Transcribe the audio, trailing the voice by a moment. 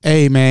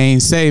Hey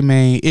man, say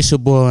man, it's your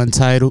boy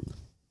Untitled.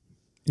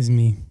 It's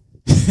me.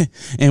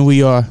 And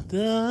we are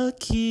The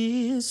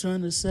Kids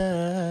from the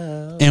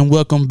South. and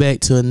welcome back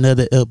to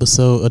another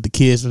episode of the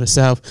Kids from the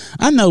South.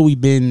 I know we've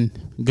been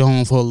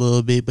gone for a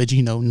little bit, but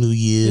you know, New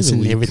Year's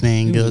and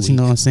everything else, you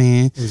know what I'm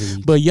saying?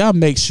 But y'all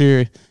make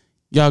sure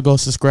y'all go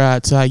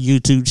subscribe to our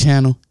YouTube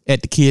channel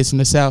at the Kids from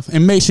the South,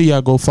 and make sure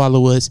y'all go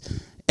follow us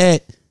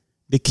at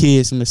the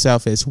Kids from the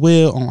South as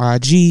well on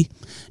IG.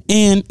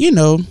 And you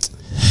know,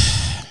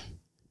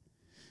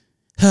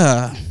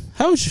 how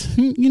was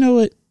you know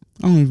what?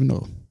 I don't even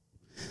know.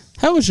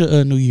 How was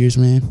your New Year's,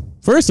 man?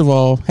 First of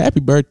all,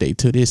 happy birthday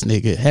to this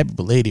nigga. Happy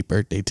belated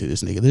birthday to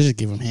this nigga. Let's just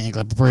give him a hand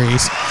clap of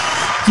praise.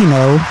 You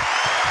know,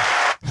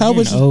 how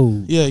was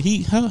old? Yeah,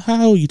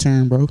 how old you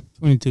turn, bro?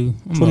 22.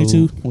 I'm 22.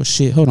 old. Well,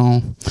 shit. Hold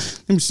on.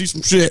 Let me see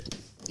some shit.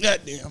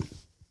 Goddamn.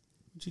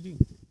 What you do?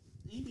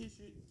 You did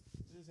shit.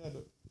 Just had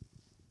to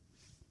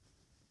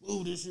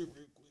move this shit real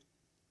quick.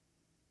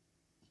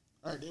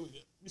 All right, there we go.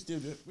 We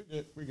still good.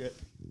 We're good.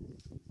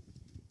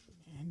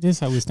 This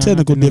how we start.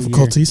 Technical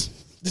difficulties.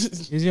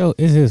 It's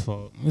his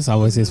fault. It's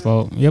always his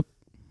fault. Yep.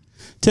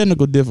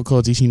 Technical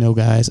difficulties, you know,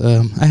 guys.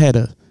 I had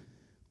to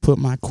put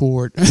my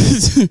cord.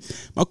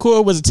 My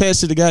cord was attached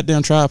to the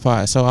goddamn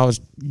tripod, so I was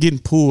getting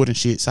pulled and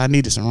shit. So I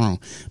needed some room.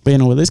 But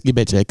anyway, let's get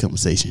back to that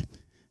conversation.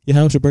 Yeah,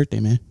 how was your birthday,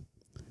 man?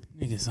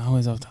 Niggas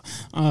always off top.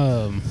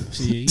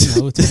 Shit,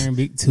 you know, turn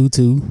big 2-2.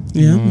 You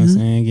Yeah, know what I'm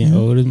saying? Getting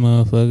old as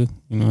motherfucker.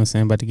 You know what I'm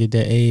saying? About to get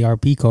that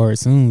AARP card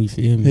soon. You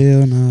feel me?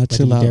 Hell nah, About to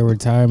chill get out. that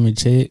retirement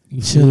check.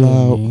 You Chill feel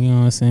out. me? You know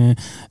what I'm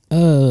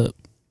saying?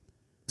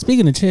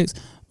 Speaking of checks,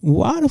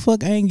 why the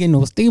fuck I ain't getting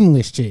no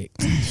stimulus check?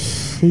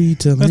 Who you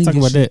telling? Let's talk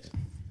about shit. that.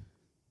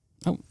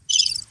 Oh,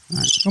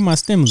 where my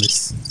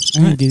stimulus?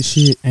 I ain't get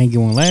shit. I ain't get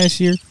one last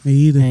year. Me I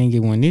either. ain't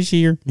get one this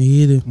year. Me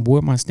either.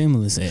 Where my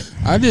stimulus at?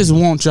 I just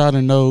want y'all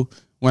to know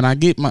when I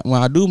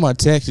do my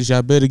taxes,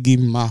 y'all better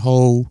give me my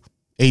whole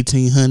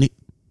 $1,800.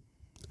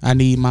 I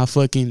need my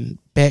fucking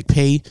back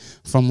pay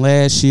from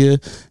last year.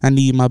 I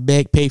need my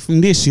back pay from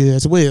this year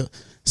as well.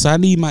 So I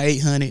need my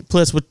 $800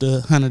 plus with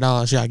the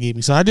 $100 y'all give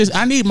me. So I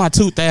need my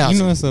 $2,000. You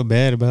know what's so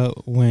bad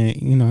about when,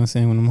 you know what I'm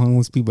saying, when them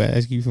homeless people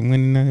ask you for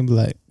money now, they be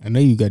like, I know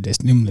you got that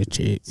stimulus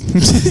check.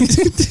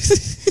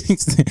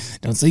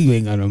 Don't say you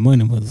ain't got no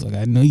money,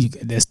 motherfucker. I know you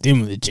got that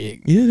stimulus check.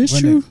 Yeah, that's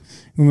true.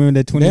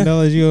 Remember that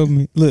 $20 you owe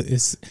me? Look,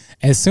 it's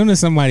as soon as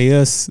somebody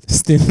else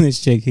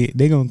stimulus check hit,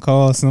 they gonna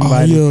call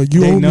somebody. Oh, yeah, you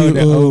they owe know me,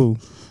 that,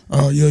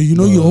 Oh yeah, you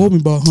know you owe me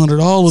about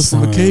 $100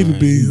 for the cable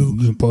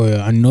bill. Boy,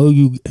 I know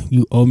you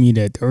owe me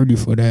that 30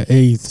 for that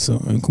 8th,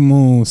 son. Come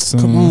on,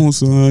 son. Come on,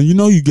 son. You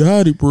know you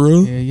got it,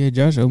 bro. Yeah,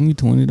 Josh owed me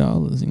 $20. You know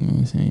what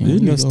I'm saying?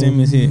 This Your nigga,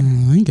 stimulus hit.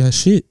 I ain't got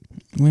shit.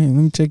 Wait, let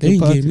me check They your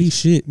ain't pocket. give me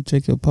shit.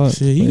 Check your pocket.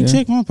 Shit, you can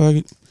check my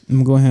pocket. I'm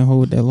gonna go ahead and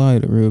hold that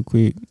lighter real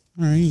quick.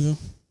 All right, you go.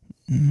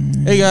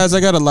 Hey guys, I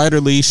got a lighter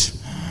leash.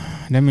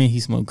 That means he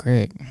smoked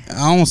crack.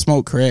 I don't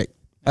smoke crack.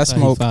 I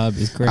smoke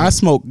crack. I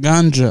smoke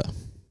ganja.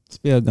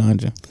 Spell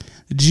ganja.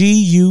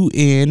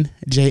 Gunja.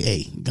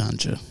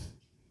 Ganja.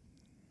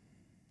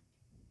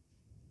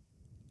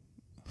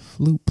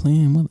 Flute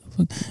playing,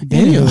 motherfucker.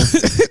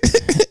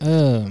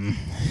 Damn.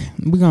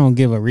 We're gonna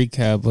give a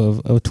recap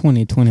of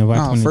 2020 of our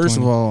 2020. First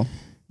of all,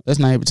 let's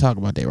not even talk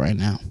about that right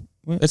now.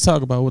 What? Let's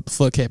talk about what the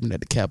fuck happened at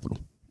the Capitol.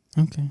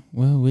 Okay.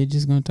 Well, we're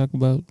just gonna talk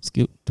about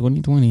skip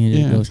 2020 and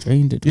just go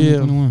straight into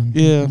 2021.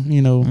 Yeah,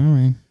 you know, All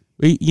right.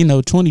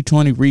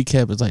 2020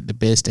 recap is like the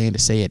best thing to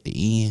say at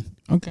the end.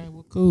 Okay.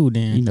 Well, cool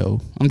then. You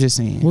know, I'm just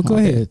saying. Well, go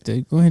ahead.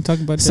 Go ahead and talk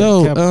about that.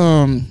 So,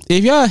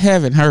 if y'all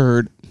haven't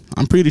heard,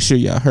 I'm pretty sure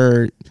y'all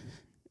heard.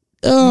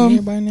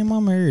 Everybody in their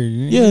mama heard.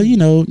 Yeah, you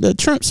know, the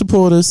Trump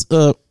supporters,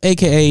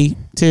 aka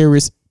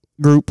terrorist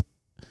group,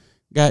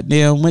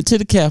 goddamn went to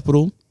the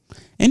Capitol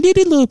and did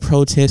a little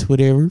protest,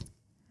 whatever.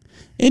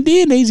 And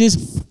then they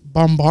just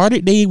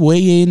bombarded their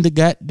way in the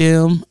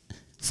goddamn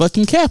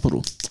fucking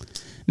Capitol.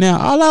 Now,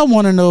 all I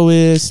want to know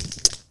is,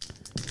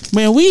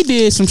 when we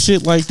did some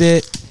shit like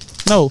that,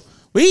 no,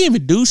 we didn't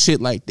even do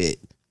shit like that.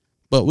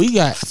 But we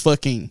got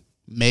fucking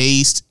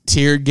maced,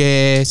 tear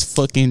gas,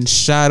 fucking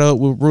shot up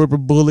with rubber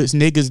bullets,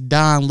 niggas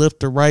dying left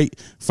to right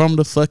from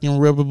the fucking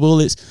rubber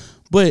bullets.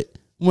 But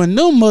when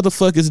no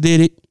motherfuckers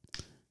did it,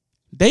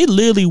 they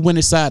literally went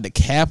inside the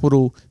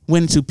Capitol,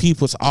 went into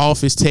people's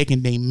office,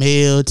 taking their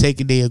mail,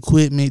 taking their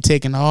equipment,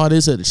 taking all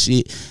this other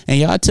shit. And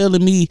y'all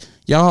telling me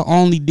y'all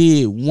only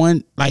did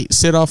one, like,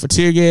 set off a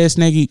tear gas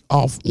nigga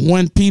off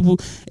one people,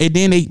 and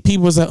then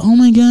people was like, oh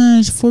my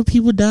gosh, 4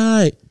 people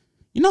died.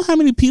 You know how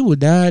many people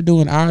died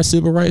during our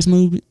civil rights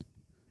movement?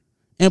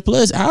 And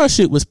plus, our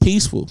shit was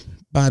peaceful,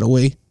 by the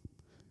way.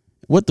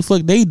 What the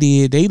fuck they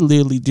did, they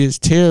literally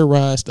just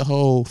terrorized the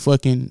whole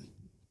fucking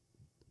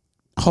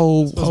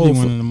one of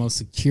the most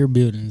secure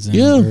buildings in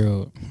the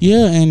world.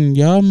 Yeah, and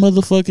y'all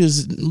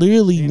motherfuckers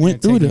literally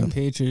went through them.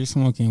 Pictures,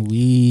 smoking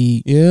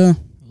weed. Yeah.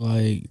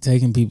 Like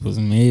taking people's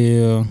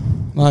mail.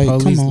 Like,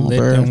 police come on, let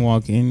bro. them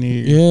walk in there.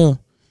 Yeah.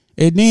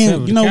 And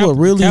then, you know what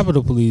really...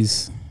 Capitol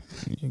Police.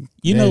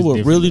 You know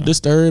what really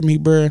disturbed me,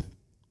 bro?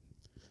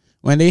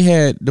 When they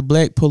had the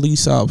black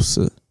police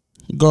officer,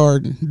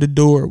 guarding the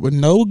door with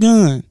no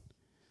gun,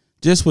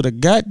 just with a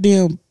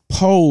goddamn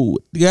pole,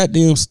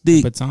 goddamn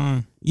stick.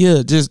 Baton.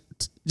 Yeah, just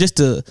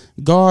to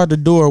guard the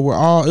door where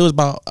it was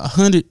about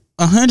 100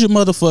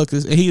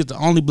 motherfuckers, and he was the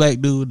only black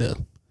dude there.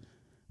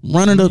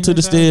 Running up to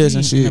the stairs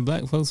and shit. And the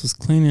black folks was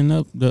cleaning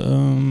up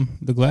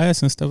the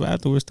glass and stuff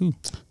afterwards too.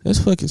 That's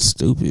fucking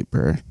stupid,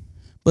 bro.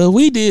 But if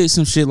we did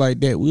some shit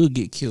like that, we'll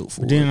get killed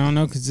for it. Then I don't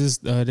know, cause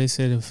they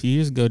said a few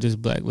years ago this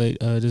black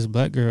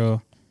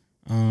girl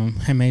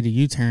had made a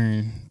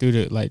U-turn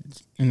through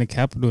in the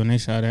Capitol, and they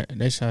shot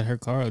her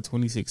car up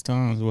 26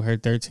 times with her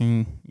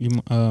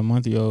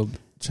 13-month-old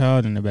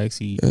child in the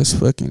backseat.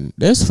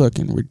 That's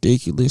fucking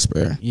ridiculous,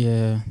 bro.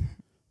 Yeah.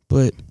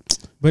 But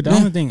the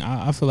only thing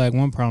I feel like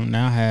one problem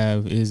I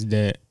have is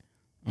that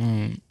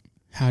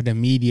how the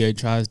media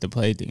tries to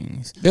play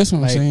things. That's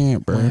what I'm saying,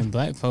 bro. When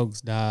black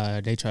folks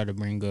die, they try to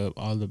bring up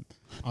all the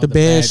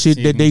bad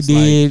shit that they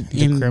did, like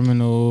the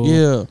criminal,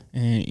 yeah,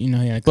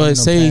 and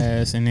past.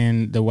 And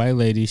then the white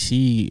lady,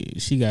 she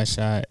got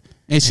shot,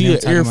 and she an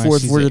Air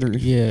Force worker.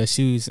 Yeah,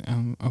 she was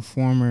a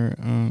former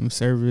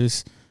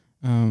service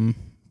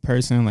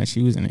person, like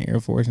she was in the Air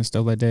Force and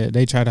stuff like that.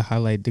 They try to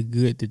highlight the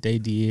good that they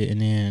did,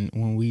 and then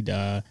when we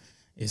die,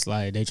 it's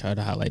like they try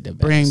to highlight the bad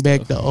bring stuff.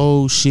 back the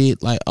old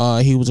shit, like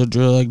he was a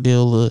drug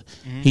dealer,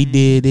 he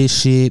did this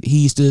shit,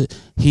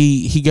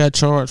 he got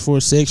charged for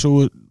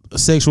sexual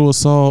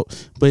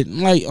assault, but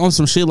like on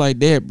some shit like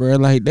that, bro,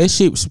 like that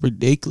shit was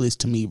ridiculous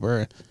to me,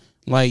 bro.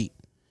 Like,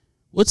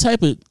 what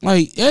type of,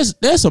 like,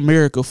 that's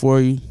America for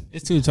you.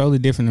 It's two totally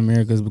different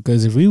Americas,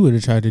 because if we would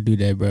have tried to do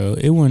that, bro,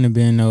 it wouldn't have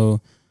been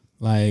no,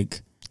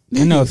 like,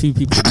 I know a few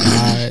people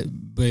died,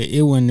 but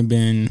it wouldn't have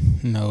been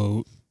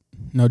no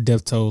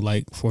death toll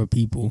like for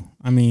people.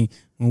 I mean,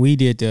 when we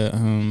did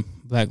the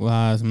Black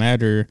Lives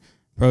Matter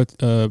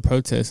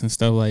protests and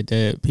stuff like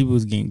that, people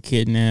was getting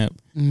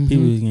kidnapped,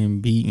 people was getting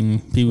beaten,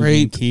 people was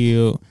getting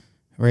killed,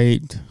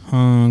 raped,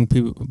 hung.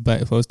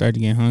 Black folks started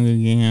getting hung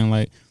again.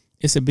 Like,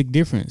 it's a big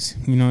difference.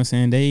 You know what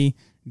I'm saying?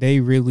 They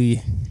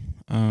really,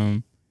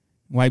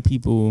 white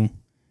people.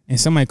 And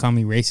somebody called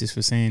me racist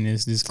for saying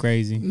this. This is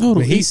crazy. No,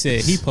 but he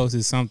said he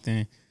posted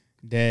something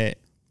that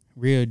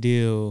real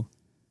deal,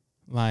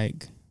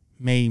 like,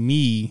 made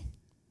me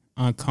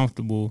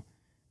uncomfortable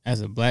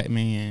as a black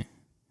man.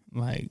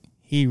 Like,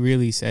 he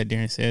really sat there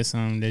and said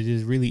something that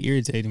just really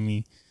irritated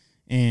me.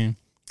 And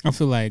I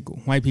feel like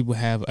white people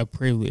have a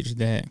privilege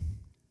that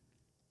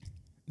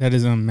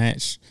is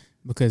unmatched,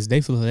 because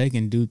they feel like they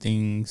can do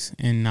things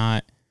and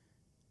not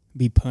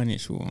be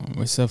punished for them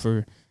or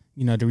suffer,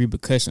 the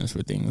repercussions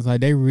for things.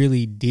 Like, they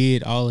really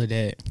did all of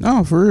that.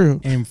 No, for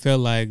real. And felt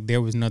like there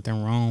was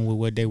nothing wrong with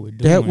what they were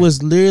doing. That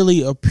was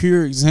literally a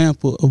pure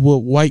example of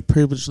what white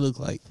privilege looked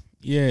like.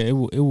 Yeah, it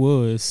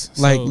was.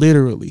 Like, so,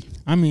 literally.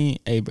 I mean,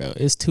 hey, bro,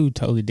 it's two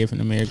totally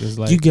different Americas.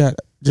 Like, you got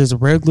just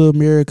regular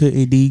America,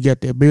 and then you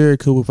got the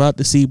America without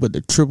the C, but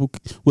the triple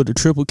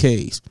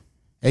Ks,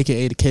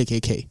 a.k.a. the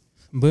KKK.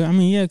 But, I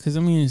mean, yeah, because,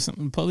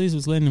 the police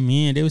was letting them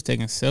in. They was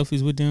taking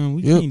selfies with them.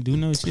 We can't do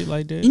no shit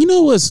like that. You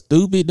know what's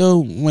stupid, though?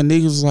 When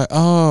niggas was like,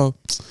 oh,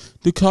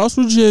 the cops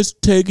were just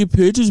taking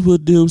pictures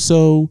with them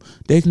so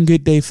they can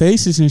get their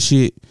faces and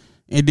shit.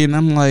 And then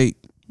I'm like,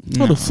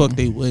 no, the fuck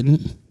they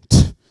wouldn't.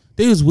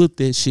 They was with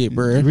that shit,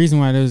 bro. The reason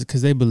why that was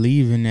because they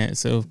believe in that.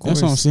 So, of course.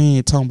 That's what I'm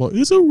saying. Talking about,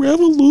 it's a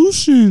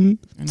revolution.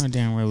 Ain't no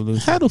damn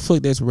revolution. How the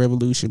fuck that's a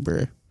revolution,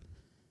 bro?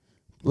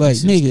 Like,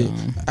 nigga,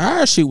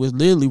 our shit was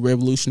literally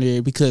revolutionary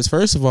because,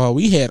 first of all,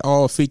 we had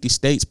all 50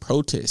 states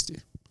protesting.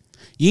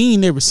 You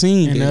ain't never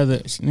seen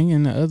that.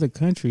 In the other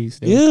countries,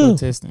 they was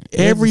protesting.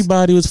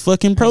 Everybody was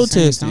fucking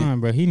protesting. At the same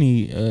time, bro,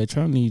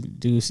 Trump need to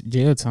do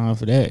jail time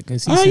for that.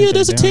 Cause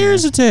that's a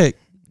terrorist attack.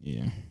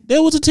 Yeah.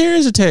 That was a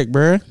terrorist attack,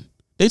 bro.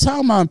 They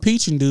talking about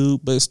impeaching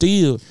dude, but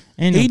still,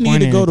 he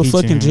need to go to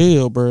fucking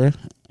jail, bro.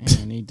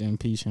 I need to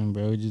impeach him,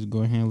 bro. Just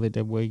go ahead and let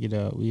that boy get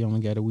out. We only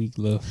got a week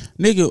left.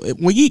 Nigga,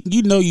 when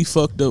you know you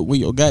fucked up when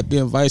your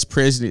goddamn vice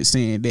president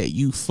saying that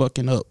you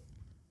fucking up.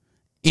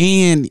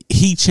 And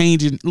he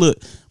changing, look,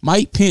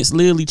 Mike Pence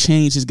literally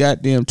changed his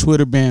goddamn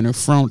Twitter banner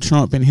from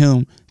Trump and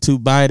him to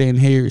Biden and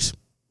Harris.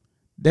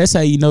 That's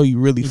how you know you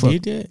really fucked. He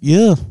did that?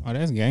 Yeah. Oh,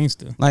 that's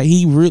gangster. Like,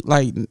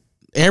 like,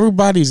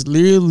 everybody's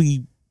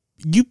literally,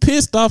 you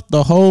pissed off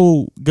the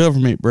whole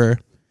government, bro.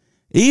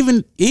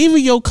 Even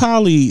your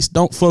colleagues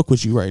don't fuck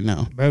with you right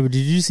now. Bro, but did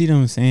you see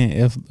them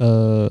saying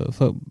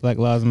fuck Black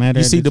Lives Matter?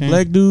 You see the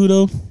black dude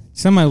though?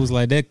 Somebody was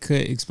like, that cut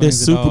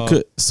explains it all.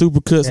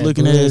 Super cuts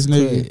looking ass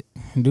nigga.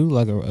 Dude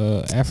like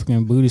a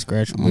African booty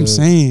scratcher. I'm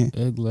saying,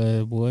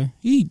 ugly boy.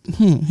 He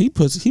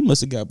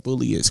must have got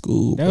bullied at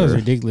school. That was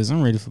ridiculous.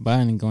 I'm ready for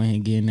Biden to go ahead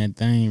and get in that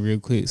thing real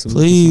quick. So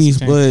please,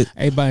 but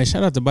hey, Biden,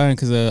 shout out to Biden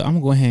because I'm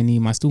gonna go ahead and need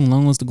my student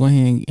loans to go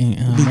ahead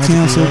and be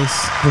canceled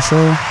for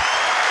sure.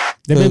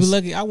 That baby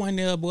lucky. I went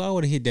there, boy. I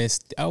would have hit that.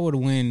 I would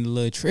have went the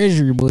little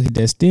treasury, boy. Hit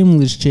that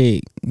stimulus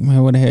check. I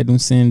would have had them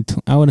send.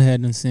 I would have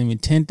had them send me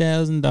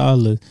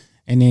 $10,000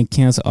 and then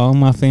cancel all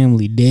my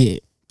family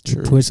debt.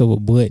 True. Push of a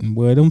button,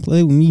 boy. Don't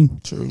play with me.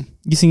 True.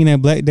 You seen that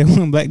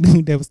one black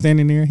dude that was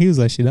standing there? He was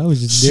like, "Shit, I was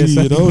just there.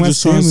 Shit, I was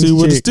just trying to see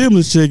where the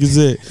stimulus check is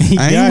at.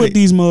 I ain't with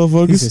these He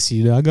motherfuckers. said,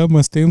 "Shit, I got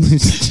my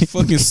stimulus check."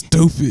 Fucking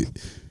stupid.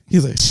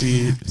 He's like,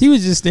 shit. He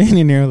was just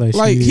standing there like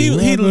shit, he where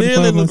I go to literally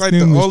find my looked like the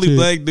stimulus only check?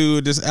 black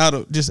dude just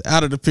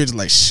out of the picture.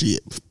 Like shit.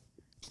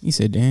 He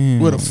said,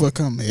 "Damn, Where the fuck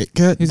I'm at?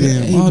 God He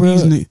damn. said, All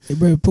these niggas. hey,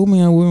 bro, pull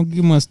me out. We'll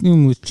get my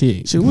stimulus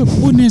check." Shit,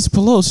 what Nancy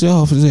Pelosi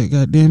office at?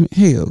 God damn it.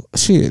 Hell,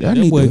 shit. I That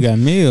need boy to. got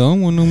mail. I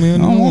don't want no mail. I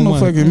don't want no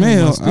fucking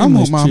mail. I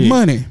want my check.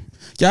 money.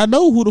 Y'all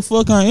know who the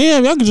fuck I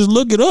am. Y'all can just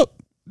look it up.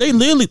 They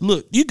literally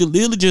look. You can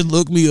literally just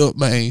look me up,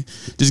 man.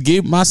 Just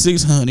give my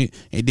 600,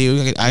 and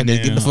then I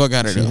just get the fuck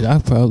out of Shit, there. I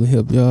probably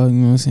help y'all. You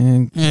know what I'm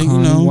saying? Yeah, you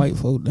Calm know. these white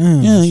folk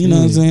down. Yeah, you know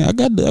what I'm Shit. saying. I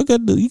got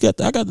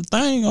the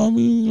thing on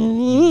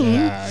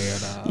me.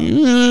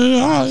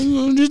 Yeah,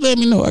 just let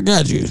me know. I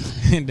got you.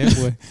 That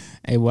boy.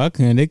 Hey, well,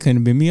 they couldn't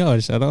have been me all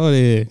shot all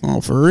there.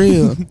 Oh, for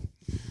real.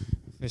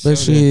 But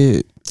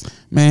shit,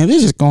 man,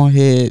 let's just go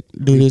ahead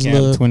and do this Recap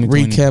little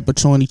 2020. recap of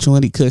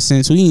 2020 because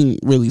since we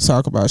didn't really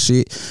talk about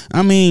shit.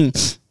 I mean,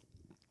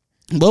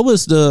 what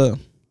was I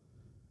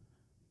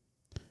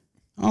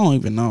don't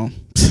even know.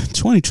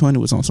 2020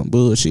 was on some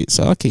bullshit,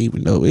 so I can't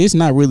even know. It's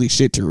not really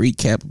shit to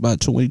recap about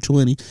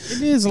 2020.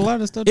 It is a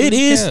lot of stuff. It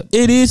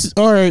is.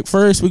 All right,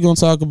 first we're going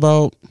to talk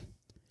about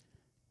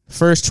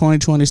first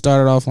 2020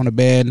 started off on a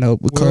bad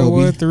note with World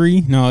War Kobe.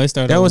 III? No, it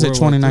started. That was at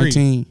World War III.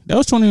 2019. That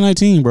was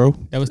 2019, bro.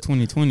 That was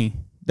 2020.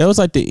 That was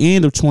like the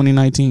end of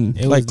 2019,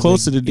 It like was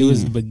close to the It was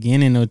the end.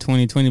 beginning of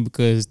 2020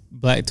 because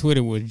Black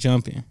Twitter was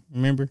jumping.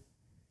 Remember?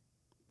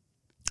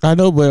 I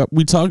know, but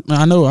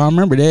I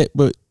remember that,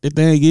 but the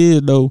thing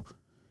is, though,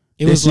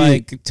 It that was shit-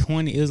 like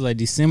It was like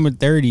December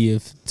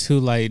 30th to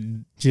like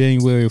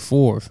January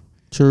 4th.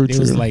 true, It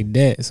was like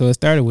that. So it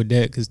started with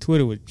that because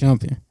Twitter was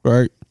jumping.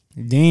 right.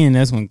 Then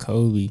that's when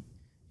Kobe,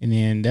 and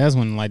then that's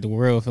when like the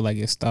world felt like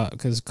it stopped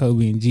because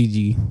Kobe and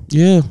Gigi.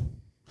 Yeah.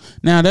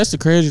 Now that's the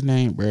crazy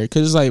thing, bro.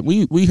 Because it's like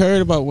we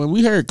heard about when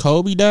we heard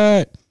Kobe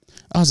died.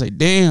 I was like,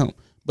 damn.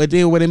 But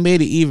then what it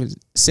made it even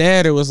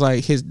sadder was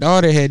like his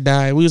daughter had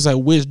died. We was like,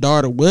 which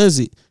daughter was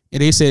it?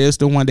 And they said it's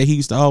the one that he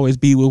used to always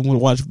be with when we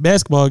watch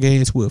basketball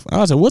games with. I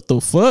was like, what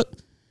the fuck?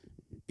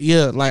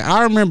 Yeah, like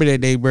I remember that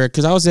day, bro.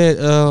 Because I was at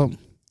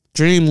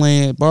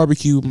Dreamland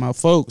barbecue with my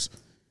folks,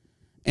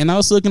 and I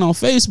was looking on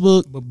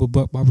Facebook.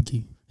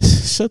 Barbecue.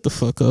 Shut the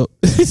fuck up.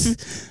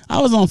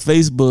 I was on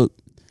Facebook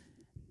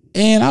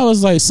and I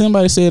was like,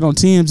 somebody said on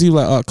TMZ,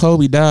 like, oh,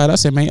 Kobe died. I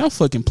said, man, y'all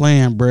fucking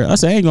playing, bro. I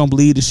said, I ain't gonna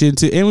believe this shit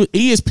until. And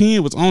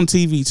ESPN was on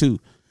TV too.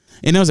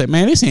 And I was like,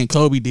 man, this ain't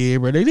Kobe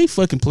dead, bro. They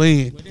fucking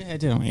playing. But they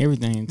had that on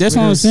everything. That's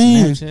Twitter, what I'm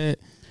saying. Snapchat.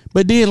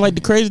 But then, like,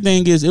 the crazy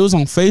thing is, it was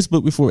on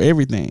Facebook before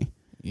everything.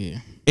 Yeah.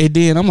 And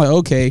then I'm like,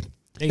 okay.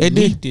 They It did.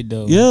 leaked it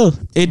though. Yeah.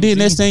 And then TMZ.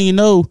 next thing you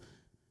know,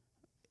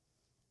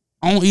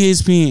 on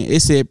ESPN,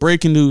 it said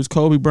breaking news: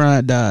 Kobe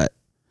Bryant died.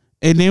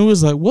 And then it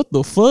was like, what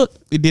the fuck?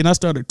 And then I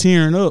started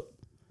tearing up.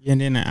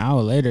 And then an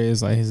hour later,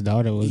 it's like his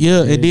daughter was.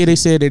 Yeah, dead. and then they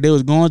said that they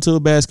was going to a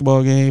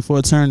basketball game for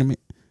a tournament,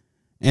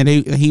 and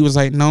he was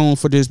like known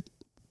for this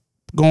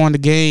going to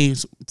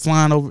games,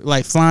 flying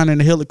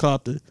in a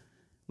helicopter.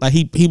 Like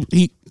he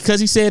because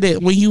he said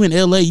that when you in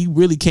LA, you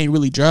really can't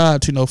really drive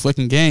to no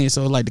fucking game.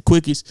 So like the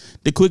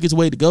quickest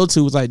way to go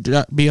to was like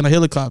be on a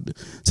helicopter.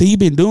 So he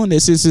been doing that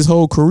since his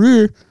whole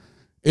career,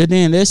 and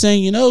then that's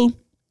saying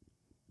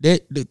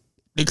that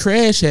the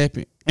crash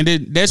happened, and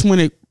then that's when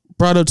it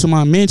brought up to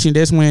my mention.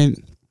 That's when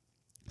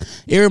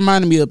it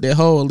reminded me of that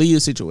whole Aaliyah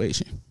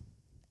situation,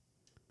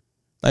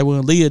 like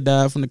when Aaliyah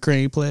died from the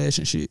crane crash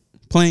and shit,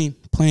 plane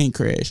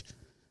crash,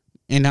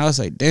 and I was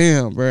like,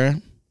 damn, bro,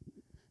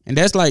 and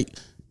that's like.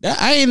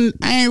 I ain't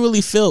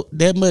really felt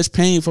that much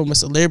pain from a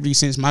celebrity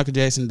since Michael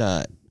Jackson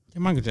died. Yeah,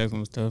 Michael Jackson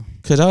was tough.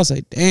 Cause I was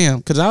like,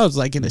 damn. Cause I was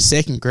like in the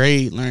second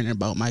grade learning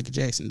about Michael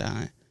Jackson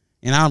dying,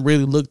 and I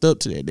really looked up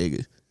to that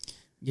nigga.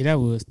 Yeah, that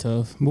was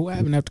tough. But what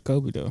happened after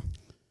Kobe though?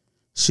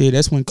 Shit,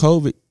 that's when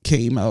COVID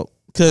came out.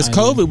 Cause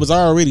COVID was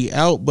already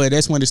out, but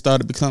that's when it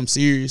started to become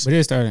serious. But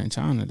it started in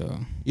China though.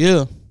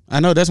 Yeah, I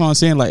know. That's what I'm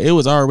saying. Like it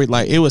was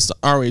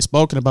already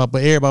spoken about,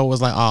 but everybody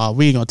was like, "Oh,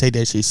 we ain't gonna take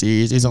that shit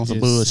serious. It's on some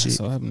bullshit."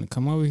 So happened to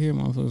come over here.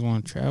 Motherfuckers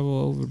want to travel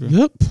over there.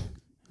 Yep.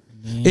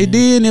 And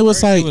then it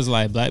was like, it was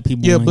like black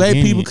people. yeah, weren't black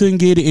getting people it. couldn't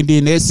get it, and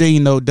then next thing you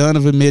know,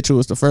 Donovan Mitchell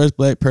was the first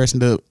black person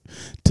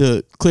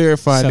to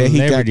clarify that he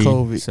got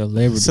COVID.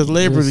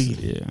 Celebrity.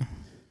 Yeah.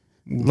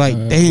 Like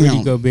damn.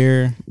 Rudy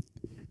Gobert.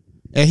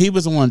 And he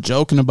was the one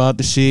joking about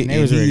the shit. And they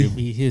and was he- ready to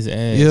beat his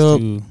ass Yup.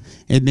 too.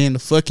 And then the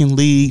fucking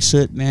league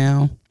shut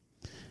down,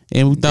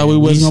 and we thought we Yeah,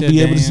 wasn't gonna be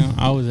shut able to. down.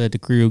 I was at the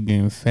crib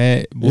getting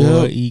fat, boy,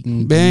 Yup.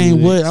 eating. Bang!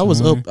 good, What I was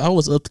son.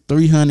 up to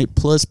 300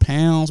 plus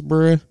pounds,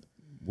 bruh.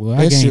 Well,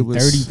 I that shit gained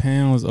was- 30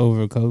 pounds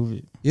over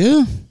COVID.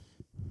 Yeah,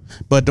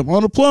 but the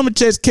unemployment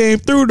checks came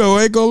through though.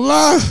 I ain't gonna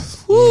lie.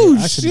 Woo,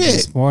 I should have been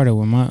shit. smarter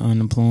with my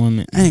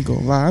unemployment. I ain't gonna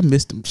lie. I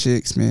missed them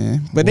chicks,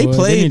 man. But Boy, they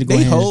played. need to go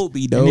They ahead and- hold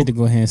me They though need to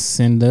go ahead and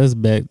send us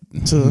back.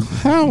 to the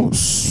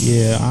house.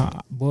 Yeah,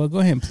 boy, go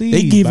ahead, please.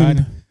 They giving.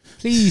 Biden.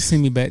 Please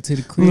send me back to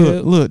the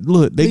crib.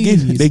 Look. They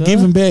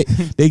giving back.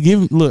 They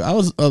giving. Look, I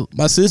was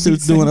my sister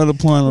was doing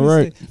unemployment,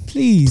 right?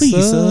 Please,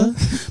 sir.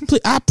 Please,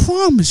 I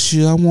promise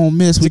you, I won't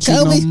mess with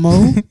Jacoby. you no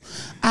more.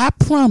 I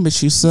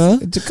promise you, sir.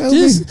 Jacoby.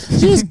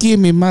 Just give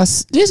me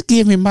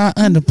my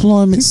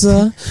unemployment,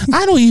 sir.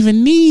 I don't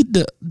even need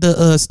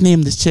the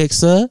stimulus check,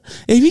 sir.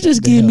 If you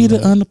just give me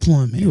the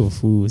unemployment, You a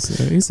fool,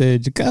 sir. He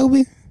said,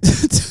 Jacoby,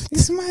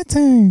 it's my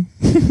turn.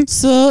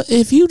 sir.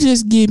 If you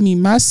just give me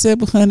my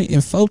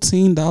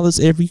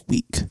 $714 every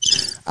week,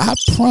 I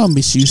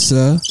promise you,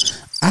 sir,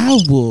 I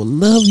will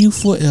love you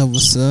forever,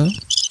 sir.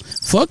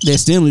 Fuck that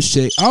stimulus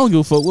check. I don't give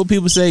a fuck what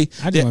people say.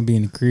 I just want to be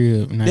in the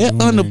crib.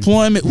 That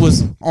unemployment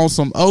was on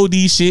some OD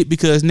shit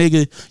because,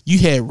 nigga, you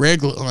had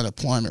regular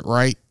unemployment,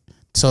 right?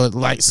 So,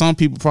 like, some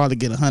people probably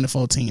get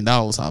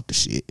 $114 off the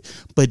shit.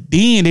 But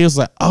then it was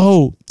like,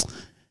 oh,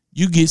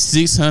 you get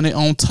 $600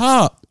 on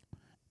top.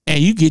 And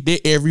you get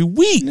that every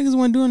week. Niggas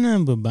wasn't doing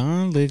nothing but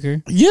buying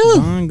liquor, Yeah.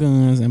 buying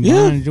guns, and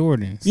Yeah. buying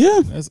Jordans.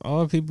 Yeah. That's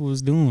all people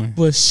was doing.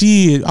 But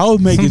shit, I was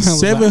making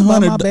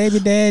 $700. My baby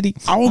daddy.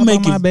 I was bought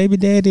making my baby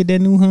daddy that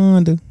new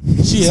Honda.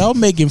 shit. I was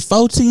making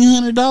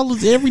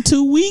 $1,400 every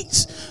 2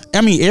 weeks.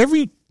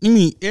 Every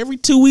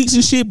 2 weeks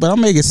and shit. But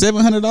I'm making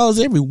 $700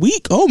 every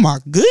week. Oh my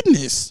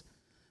goodness!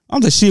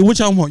 I'm the shit. What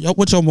y'all want?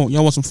 What y'all want?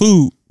 Y'all want some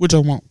food? What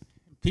y'all want?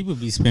 People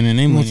be spending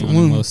their money on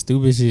the most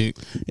stupid shit.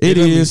 It They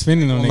be is.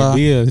 spending on their Lie.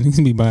 bills.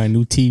 Niggas be buying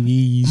new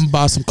TVs.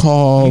 Buy some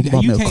car. You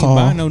Buy me a can't car.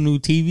 buy no new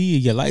TV.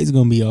 Your lights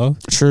gonna be off.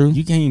 True.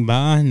 You can't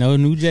buy no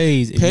new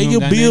J's. If Pay you don't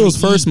your got bills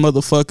nothing to first, eat.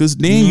 motherfuckers.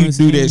 Then know you what I'm do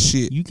saying? that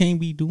shit. You can't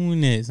be doing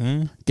that,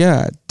 son.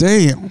 God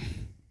damn.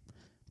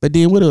 But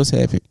then what else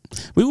happened?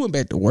 We went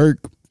back to work.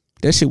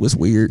 That shit was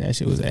weird. That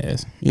shit was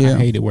ass. Yeah. I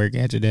hated work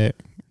after that.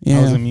 I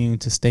Yeah. was immune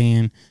to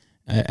staying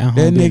at home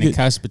That being a nigga-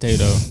 couch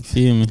potato.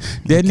 Feel me?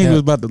 That nigga was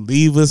about to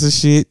leave us and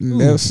shit. And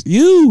that was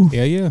you.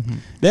 Yeah.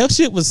 That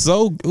shit was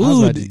so I was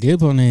good. about to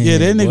dip on that. Yeah,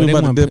 that Boy, nigga was they about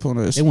to wasn't dip pay- on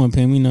us. They wasn't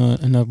paying me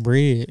enough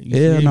bread.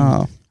 You Yeah, feel me?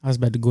 nah. I was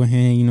about to go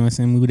ahead, you know what I'm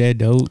saying, move that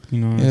dope, you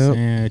know what Yep. I'm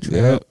saying, trap,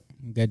 Yep.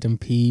 got them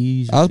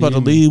peas. I was about to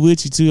leave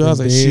with you too. I was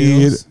like, Bills.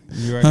 shit.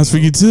 You already I was for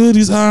know.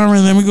 utilities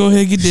hiring. Let me go ahead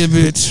and get that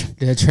bitch.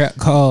 That trap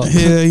call.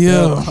 Hell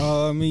yeah.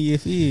 Call me, you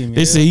feel me?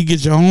 They say you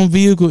get your own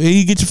vehicle and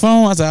you get your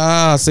phone. I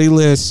said, say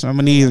less. I'm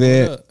gonna need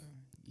that.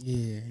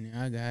 Yeah,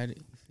 now I got it.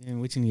 You feel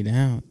me? What you need a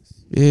house?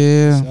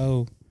 Yeah.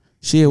 So,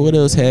 Shit, what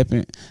else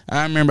happened?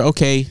 I remember,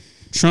 okay,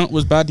 Trump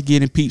was about to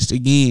get impeached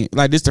again.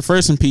 Like, this the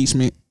first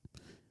impeachment.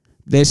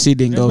 That shit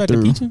didn't go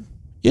through.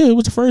 Yeah, it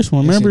was the first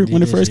one. That Remember shit did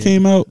when it that first shit.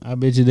 came out? I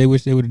bet you they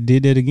wish they would have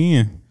did that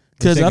again.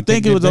 Because Wish they I could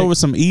think take it was that back. over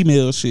some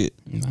email shit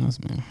Man.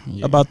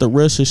 Yeah. about the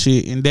Russia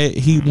shit, and that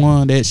he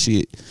won that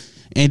shit.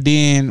 And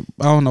then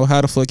I don't know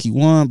how the fuck he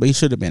won, but he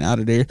should have been out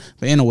of there.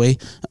 But anyway,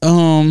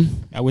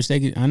 I wish they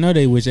could. I know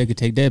they wish they could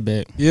take that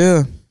back.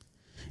 yeah.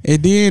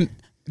 And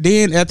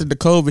then after the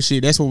COVID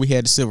shit, that's when we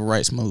had the civil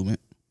rights movement.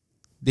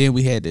 Then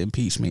we had the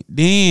impeachment.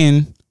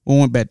 Then we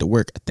went back to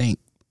work, I think.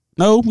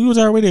 No, we was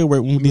already at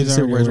work when we did the was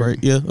civil rights, already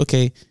right? Yeah,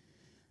 okay.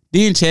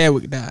 Then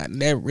Chadwick died,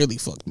 and that really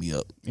fucked me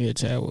up. Yeah,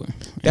 Chadwick.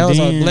 That was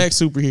our black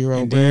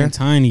superhero, And bro. then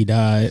Tiny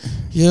died.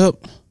 Yep.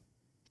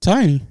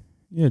 Tiny.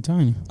 Yeah,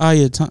 Tiny. Oh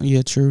yeah,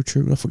 yeah, true.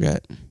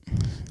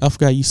 I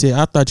forgot you said.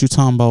 I thought you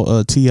talking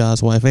about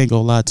T.I.'s wife. I ain't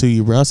gonna lie to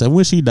you, bro. I said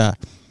when she died.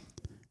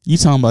 You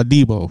talking about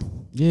Debo?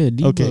 Yeah,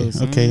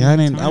 Debo. Okay. I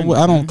didn't. I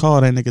don't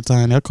call that nigga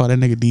Tiny. I call that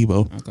nigga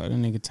Debo. I call that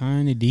nigga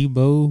Tiny,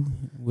 Debo,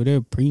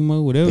 whatever,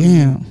 Primo, whatever.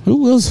 Damn,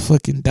 who else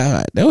fucking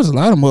died? There was a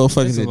lot of motherfuckers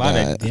There's a that lot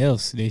died. of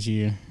deaths this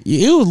year.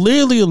 Yeah, it was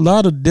literally a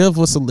lot of death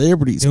for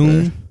celebrities,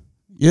 Doom. bro.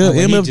 Yeah, Oh, well, he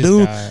MF just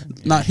Doom.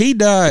 died. Nah, he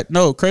died.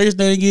 No, crazy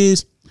thing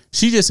is,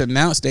 she just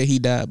announced that he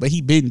died, but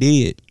he been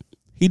dead.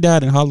 He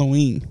died in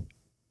Halloween.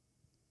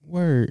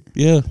 Word.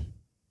 Yeah,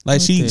 like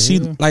What she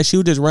the hell? she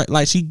was just right.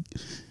 Like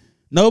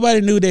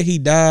nobody knew that he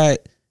died.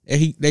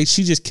 And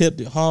she just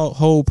kept it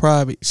whole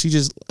private. She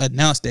just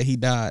announced that he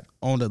died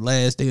on the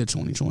last day of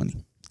 2020,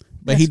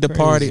 but he That's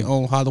departed crazy.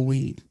 on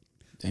Halloween.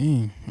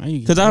 Damn.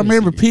 Because I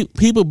remember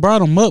people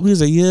brought him up. He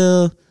was like,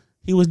 yeah,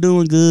 he was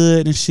doing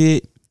good and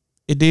shit.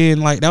 And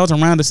then like that was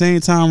around the same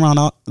time around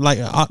like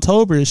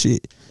October and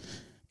shit.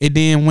 And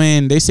then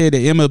when they said that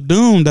MF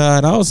Doom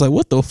died, I was like,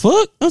 what the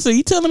fuck? I said,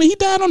 you telling me he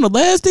died on the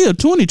last day of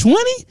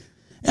 2020?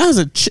 And I was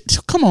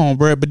like, come on,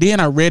 bro. But then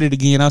I read it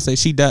again. I said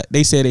she died.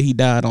 They said that he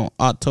died on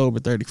October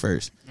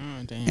 31st. Oh,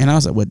 damn. And I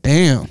was like, well,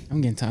 damn. I'm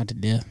getting tired to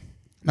death.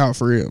 No,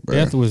 for real, bro.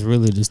 Death was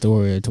really the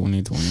story of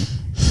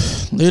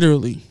 2020.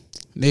 Literally.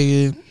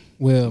 Nigga.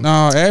 Well,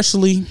 No,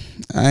 actually,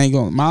 I ain't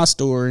going to. My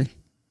story.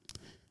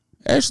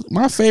 Actually,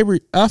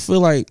 I feel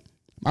like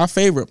my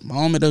favorite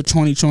moment of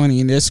 2020,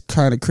 and that's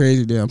kind of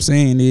crazy that I'm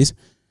saying this.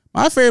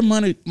 My favorite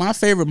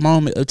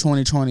moment of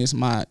 2020 is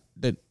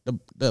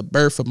the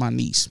birth of my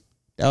niece.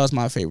 That was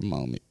my favorite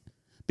moment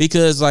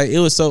because like it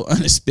was so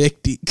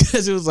unexpected.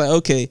 Because it was like,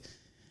 okay,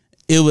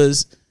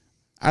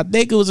 I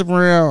think it was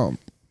around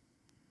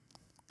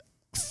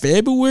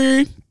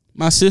February.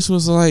 My sister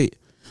was like,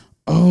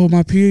 oh,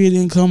 my period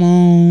didn't come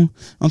on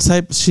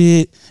type of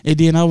shit. And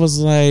then I was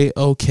like,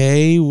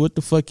 okay, what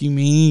the fuck you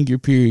mean your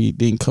period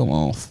didn't come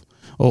off?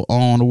 or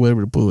on or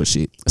whatever the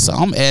bullshit. So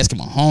I'm asking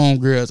my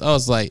homegirls. I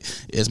was like,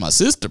 is my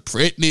sister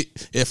pregnant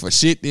if her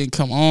shit didn't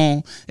come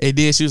on? And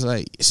then she was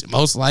like,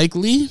 most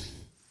likely,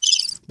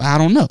 but I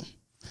don't know.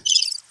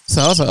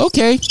 So I was like,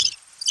 okay.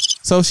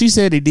 So she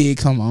said it did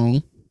come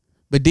on.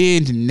 But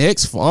then the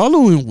next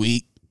following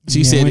week,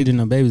 she said we didn't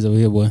no babies over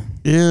here, boy.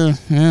 Yeah.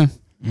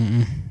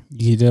 You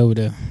get over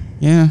there.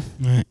 Yeah.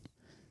 Right.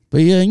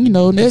 But yeah,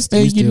 next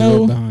thing you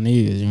know. Behind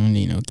ears, you don't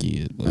need no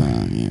kids, boy.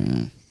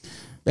 Yeah.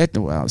 That's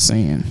what I was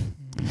saying.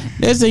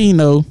 Next thing you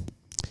know,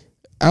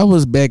 I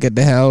was back at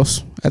the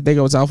house. I think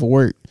I was out for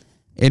work.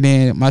 And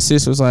then my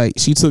sister was like,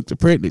 she took the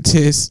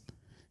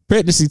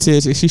pregnancy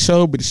test, and she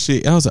showed me the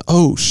shit. I was like,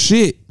 oh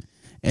shit.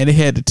 And it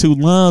had the 2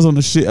 lines on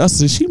the shit. I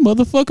said, she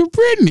motherfucking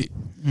pregnant.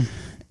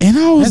 And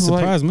I was that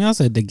surprised me. I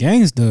said, the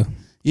gangster.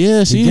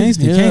 Yeah, she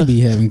can't be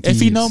having kids.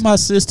 If you know my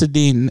sister,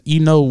 then you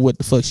know what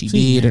the fuck she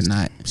did or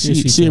not. She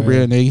a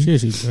real nigga.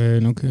 She's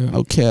no cap.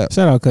 No cap.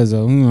 Shout out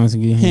Cuzzo. We want to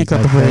get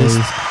handcuff the praise.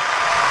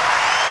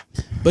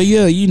 But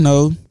yeah,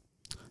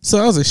 so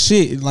I was like,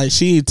 shit. Like,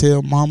 she didn't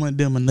tell mama and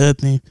them or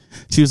nothing.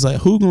 She was like,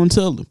 who gonna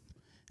tell them?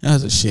 And I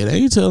was like, shit, I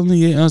ain't telling them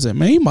yet. I was like,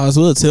 man, you might as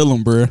well tell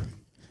them, bro.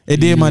 And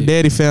then my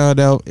daddy found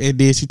out, and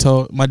then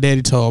my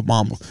daddy told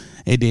mama.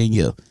 And then,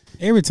 yeah.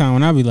 Every time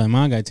when I be like,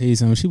 Mom, I gotta tell you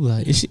something, she be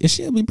like, is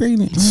she be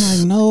pregnant? I'm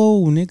like,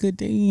 no, nigga,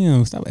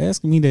 damn. Stop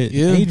asking me that.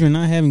 Yeah. Adrian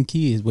not having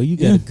kids, but you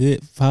got a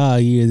good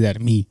 5 years out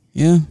of me.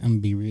 Yeah. I'm gonna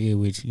be real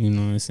with you, you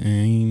know what I'm saying?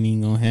 I ain't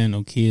even gonna have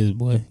no kids,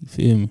 boy. You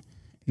feel me?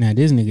 Now,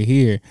 this nigga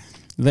here,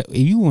 if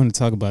you want to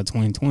talk about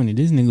 2020,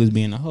 this nigga was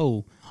being a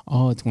hoe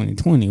all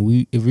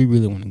 2020. If we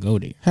really want to go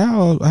there.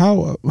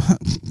 How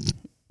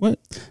what?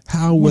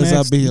 How was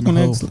I being a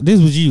hoe?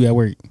 This was you at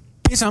work.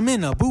 Bitch, I'm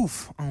in a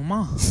booth on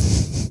my.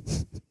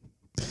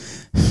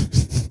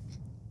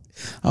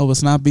 I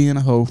was not being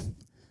a hoe.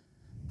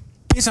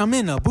 Bitch, I'm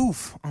in a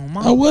booth on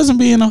my. I wasn't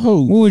being a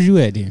hoe. Where was you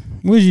at then?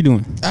 What was you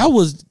doing? I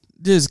was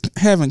just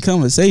having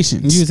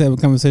conversations. You was having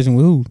a conversation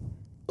with who?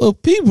 Well,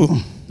 people.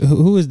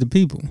 Who is the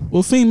people?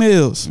 Well,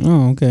 females.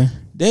 Oh, okay.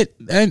 That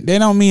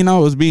don't mean I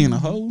was being a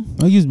hoe.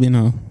 Oh, you was being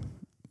a hoe.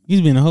 You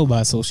was being a hoe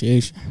by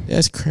association.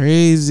 That's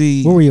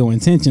crazy. What were your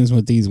intentions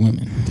with these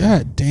women?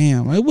 God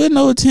damn. It wasn't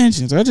no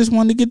intentions. I just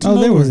wanted to get to know her.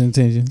 Oh, there was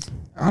intentions.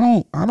 I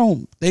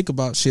don't think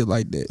about shit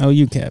like that. Oh,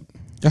 you cap.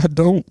 I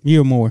don't.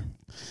 You're more.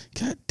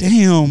 God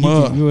damn.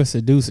 You're a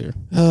seducer.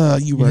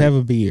 You right. Have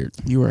a beard.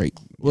 You right.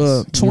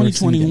 Well,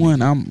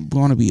 2021, I'm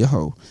gonna be a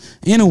hoe.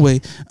 Anyway,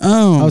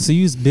 so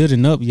you was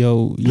building up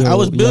your I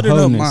was building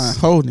up my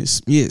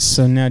wholeness. Yes.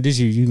 So now this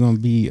year you're gonna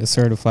be a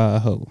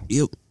certified hoe.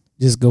 Yep.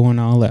 Just going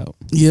all out.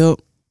 Yep.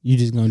 You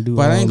just gonna do.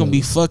 But I ain't gonna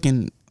be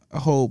fucking a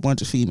whole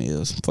bunch of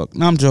females. Fuck.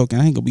 No, I'm joking.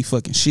 I ain't gonna be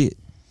fucking shit.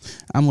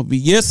 I'm gonna be.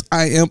 Yes,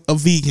 I am a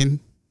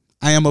vegan.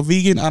 I am a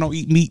vegan. I don't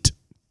eat meat.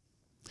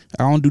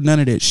 I don't do none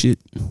of that shit.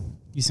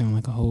 You sound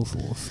like a whole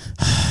fourth.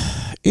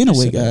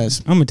 Anyway, guys,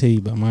 I'm gonna tell you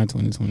about my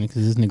 2020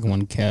 because this nigga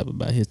want to cap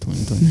about his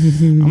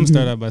 2020. I'm gonna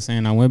start out by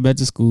saying I went back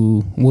to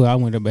school. Well, I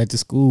went back to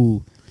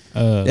school.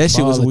 That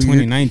shit was weird.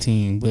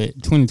 2019, but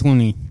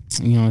 2020,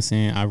 you know what I'm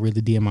saying? I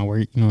really did my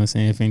work. You know what I'm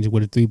saying? Finished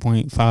with a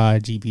 3.5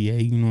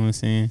 GPA. You know what I'm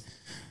saying?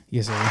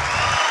 Yes, sir.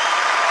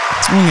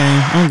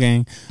 On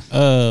game.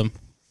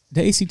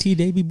 The ACT,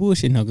 they be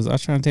bullshitting though, because I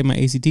was trying to take my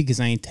ACT because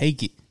I ain't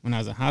take it when I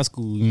was in high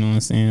school, you know what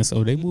I'm saying?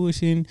 So they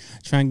bullshitting,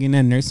 trying to get in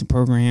that nursing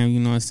program, you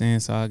know what I'm saying?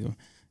 So I can,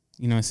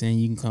 you know what I'm saying,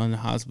 you can call in the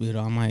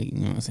hospital, I might, you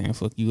know what I'm saying,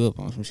 fuck you up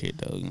on some shit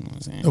though, you know what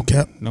I'm saying?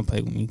 Okay. Don't play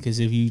with me, because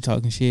if you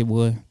talking shit,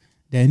 boy,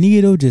 that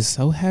nigga though just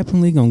so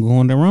happily gonna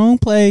go in the wrong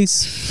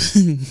place.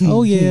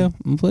 Oh yeah,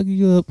 I'm fucking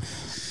you up.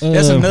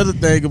 That's another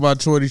thing about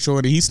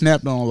 2020. He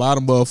snapped on a lot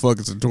of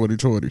motherfuckers in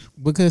 2020.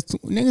 Because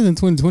niggas in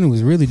 2020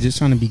 was really just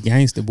trying to be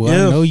gangster, boy.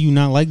 Yeah. I know you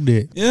not like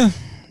that. Yeah.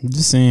 I'm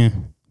just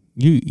saying,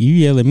 you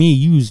yell at me,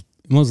 you was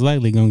most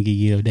likely gonna get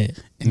yelled at.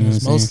 And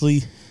it's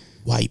mostly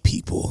white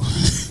people.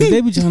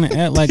 They be trying to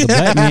act like a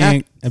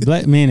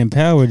black man in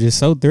power, just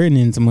so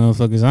threatening to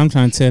motherfuckers. I'm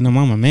trying to tell them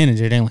I'm a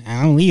manager. They're like,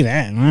 I don't leave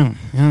that. I don't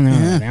know.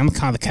 Yeah. I'm gonna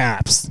call the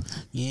cops.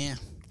 Yeah.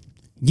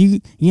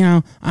 You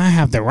know, I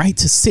have the right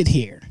to sit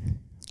here.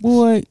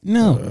 Boy,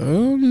 no.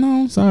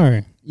 No.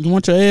 Sorry. You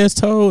want your ass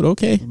told?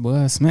 Okay. Boy,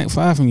 I smack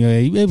 5 from your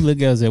ass. You better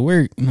look, I was at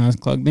work and I was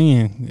clocked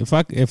in. If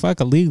I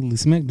could legally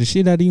smack the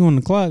shit out of you on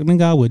the clock,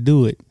 nigga, I would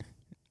do it.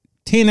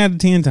 10 out of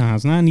 10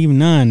 times. Not even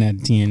 9 out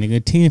of 10,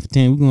 nigga. 10 for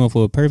 10. We going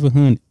for a perfect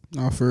 100.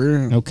 Oh, for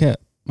real. No cap.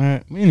 All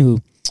right.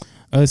 Anywho,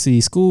 let's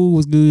see. School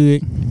was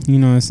good. You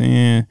know what I'm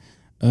saying?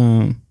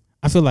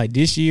 I feel like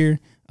this year,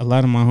 a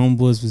lot of my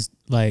homeboys was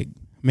like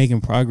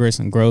making progress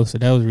and growth. So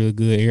that was really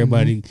good.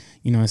 Everybody,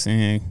 you know what I'm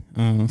saying?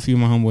 A few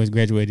of my homeboys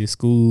graduated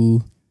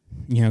school,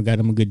 you know, got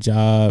them a good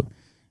job.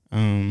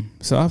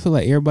 So I feel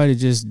like everybody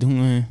just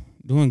doing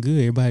good.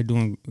 Everybody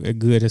doing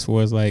good as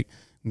far as like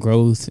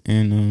growth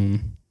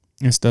and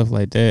stuff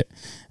like that.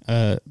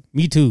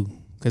 Me too.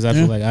 Because I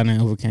feel like I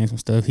done overcame some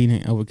stuff. He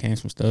didn't overcame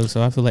some stuff.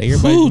 So I feel like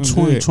everybody doing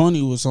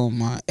 2020 was on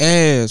my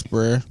ass,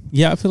 bruh.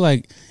 Yeah, I feel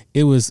like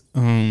it was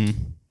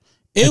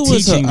it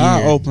was an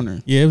eye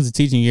opener. Yeah, it was a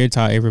teaching year.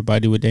 Taught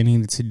everybody what they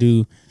needed to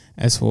do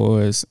as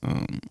far as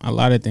a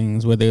lot of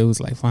things, whether it was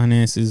like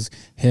finances,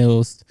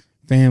 health,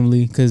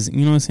 family, because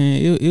you know what I'm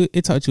saying,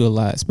 it taught you a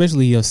lot,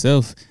 especially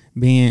yourself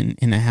being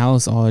in the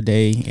house all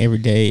day, every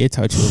day. It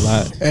taught you a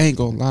lot. I ain't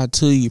gonna lie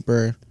to you,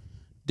 bro.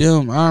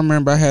 I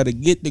remember I had to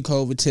get the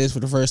COVID test for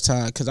the first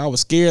time because I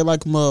was scared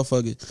like a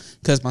motherfucker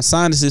because my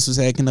sinuses was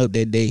acting up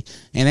that day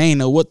and I ain't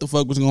know what the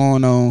fuck was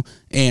going on,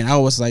 and I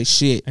was like,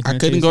 shit, I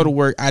couldn't go to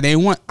work. I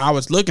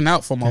was looking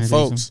out for my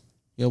folks.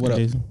 Yeah, what up?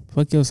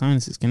 Fuck your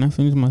sinuses. Can I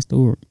finish my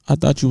story? I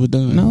thought you were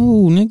done.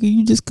 No, nigga,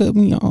 you just cut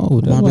me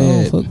off. My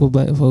bad. Fuck with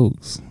black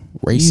folks.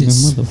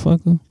 Racist. You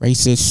motherfucker.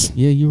 Racist.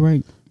 Yeah, you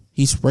right.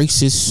 He's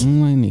racist. I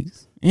don't like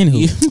niggas.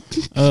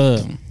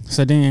 Anywho,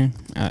 so then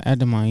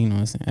after my, you know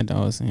what I'm saying, after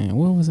I was saying,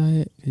 where was I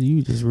at?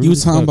 You just really you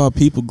was talking about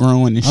people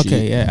growing and shit.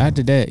 Okay, yeah.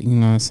 After that, you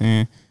know what I'm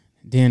saying.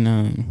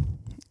 Then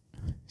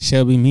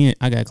Shelby,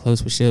 I got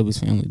close with Shelby's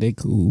family. They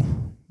cool.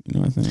 You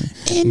know what I'm saying.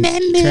 And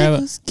that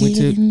nigga's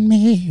getting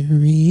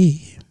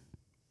married.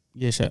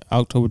 Yeah,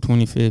 October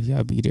 25th,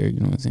 y'all be there, you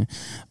know what I'm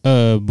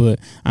saying. But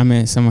I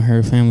met some of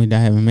her family that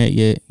I haven't met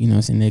yet, you know what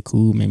I'm saying. They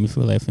cool, made me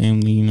feel like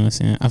family, you know what I'm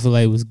saying. I feel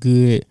like it was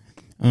good,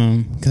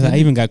 because I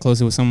even got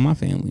closer with some of my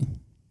family.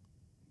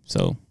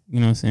 So, you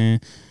know what I'm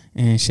saying.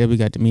 And Shelby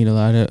got to meet a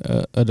lot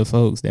of other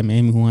folks that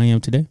made me who I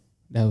am today.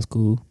 That was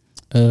cool.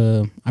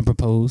 I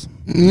proposed.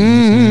 You know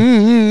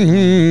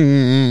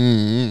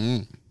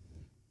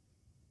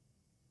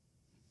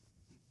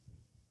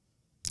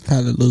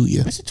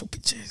Hallelujah.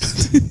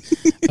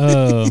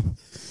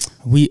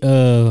 We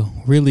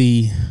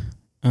really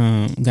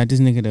got this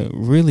nigga to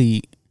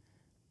really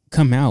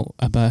come out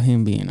about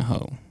him being a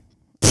hoe.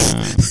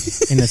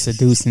 And a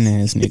seducing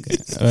ass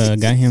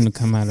nigga. Got him to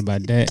come out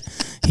about that.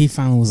 He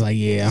finally was like,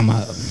 yeah, I'm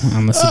a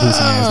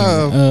seducing ass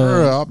nigga.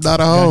 Bro, I'm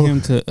not a hoe. Got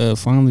him to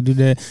finally do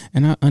that.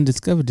 And I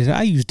undiscovered that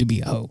I used to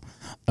be a hoe.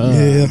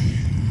 Yeah.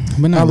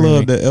 But not I really.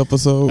 love that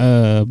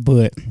episode.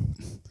 But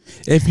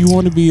if you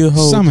want to be a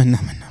hoe,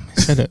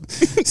 shut up.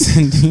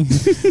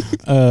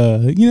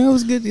 You know, it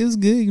was good. It was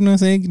good. You know what I'm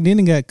saying? Then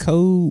it got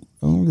cold.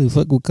 I don't really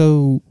fuck with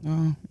cold.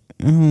 I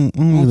don't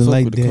really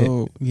like that.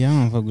 Cold. Yeah, I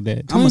don't fuck with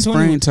that. I'm a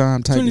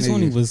springtime type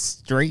 2020 nigga. Was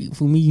straight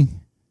for me.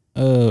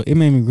 It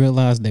made me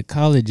realize that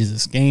college is a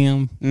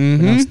scam.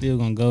 But I'm still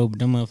gonna go. But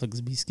them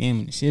motherfuckers be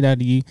scamming the shit out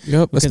of you.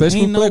 Yep, because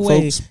especially ain't no black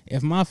way folks.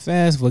 If my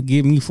FAFSA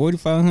give me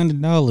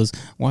 $4,500,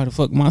 why the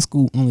fuck my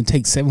school only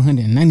takes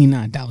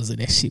 $799 of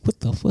that shit?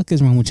 What the fuck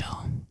is wrong with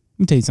y'all? Let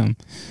me tell you something.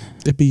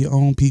 They be your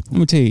own people. Let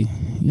me tell you,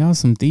 y'all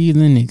some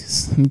thieving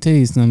niggas. Let me tell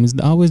you something. It's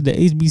always the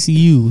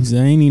HBCUs.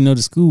 I ain't even know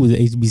the school was a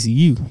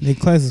HBCU. They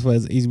classify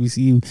as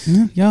HBCU.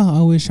 Yeah. Y'all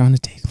always trying to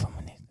take from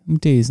a nigga. Let me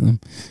tell you something.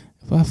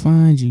 If I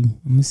find you,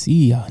 I'm gonna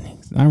see y'all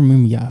niggas. I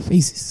remember y'all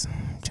faces.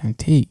 I'm trying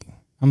to take.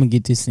 I'm gonna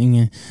get this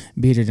singing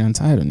Bitter Than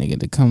Title nigga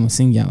to come and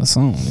sing y'all a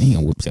song, and he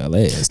gonna whoop y'all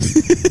ass.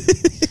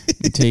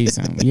 Let me tell you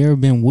something. You ever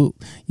been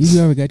whooped?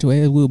 You ever got your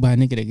ass whooped by a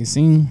nigga that can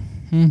sing?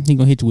 He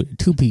gonna hit you with a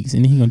 2-piece,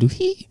 and then he gonna do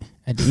he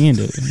at the end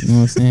of it. You know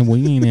what I'm saying? Well,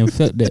 you ain't never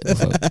felt that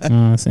before. You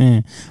know what I'm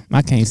saying?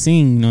 I can't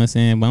sing, you know what I'm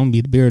saying? But I'm gonna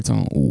be the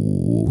baritone.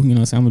 Ooh, you know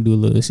what I'm saying? I'm gonna do a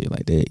little shit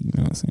like that. You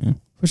know what I'm saying?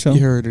 For sure.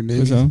 You heard it, nigga.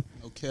 For sure.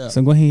 Okay.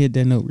 So go ahead and hit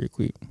that note real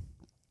quick.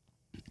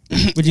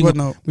 What you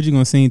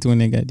gonna sing to when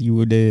they got you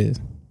with ass?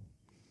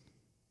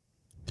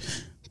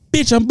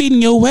 Bitch, I'm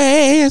beating your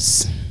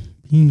ass.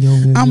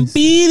 I'm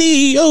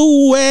beating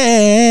your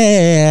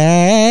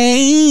ass.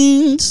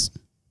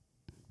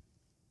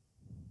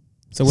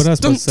 So what I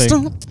supposed to say?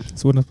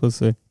 So what I supposed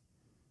to say?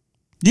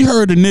 You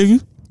heard the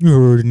nigga. You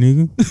heard the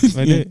nigga.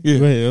 Like that? Yeah.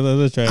 Go ahead,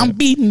 let's try it. I'm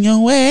beating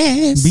your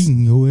ass.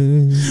 Beating your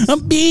ass.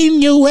 I'm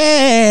beating your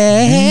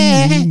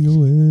ass. Beating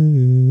your ass.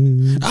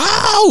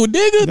 Oh,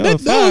 nigga, that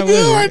was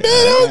good right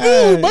there. That was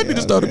good. Might need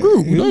to start a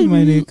group. You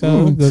might need to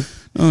call the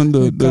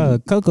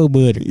cocoa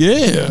butter.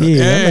 Yeah.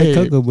 Yeah, I like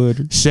cocoa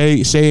butter.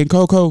 Shay and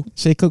Coco.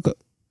 Shay Coco.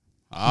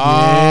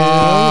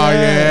 Oh,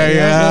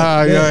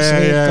 yeah.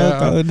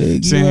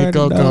 Shay and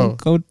Coco.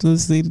 Go to the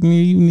city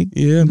near you, nigga.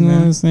 Yeah, you know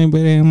what I'm saying?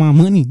 But they have my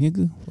money,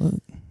 nigga. Fuck.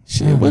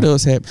 Shit, what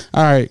else happened?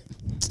 All right.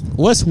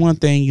 What's one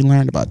thing you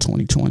learned about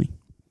 2020?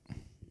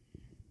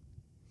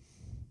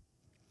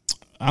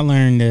 I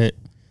learned that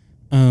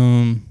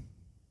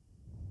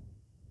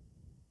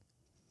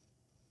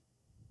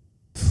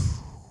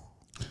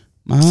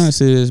my aunt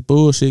says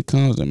bullshit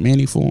comes in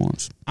many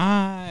forms.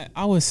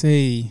 I would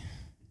say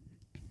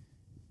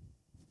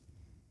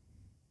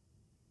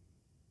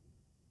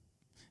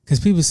because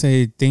people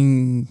say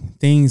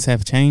things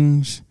have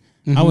changed.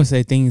 Mm-hmm. I would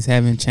say things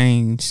haven't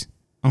changed.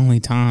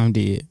 Only time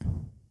did.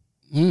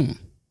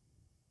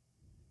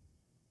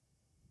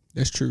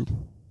 That's true.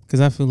 Because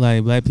I feel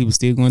like black people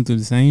still going through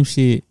the same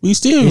shit. We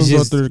still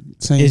go through the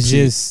same shit. It's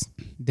just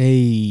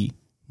they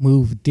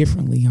move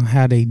differently on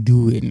how they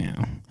do it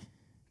now.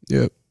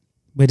 Yep.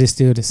 But it's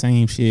still the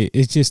same shit.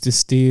 It's just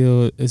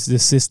it's the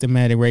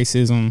systematic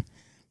racism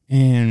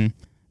and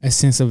a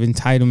sense of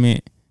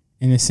entitlement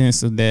in the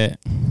sense of that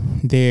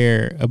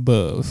they're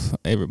above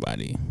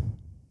everybody.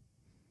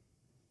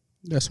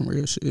 That's some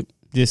real shit.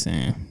 Just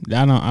saying.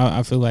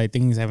 I feel like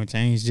things haven't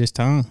changed, just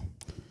time.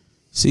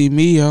 See,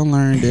 me, I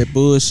learned that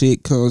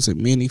bullshit comes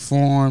in many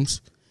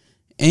forms.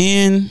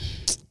 And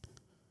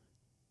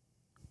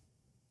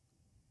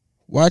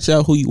watch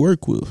out who you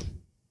work with.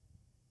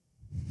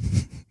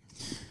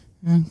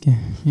 Okay,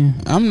 yeah.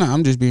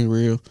 I'm just being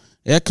real.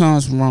 That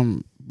comes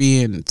from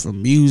being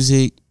from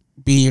music,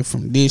 being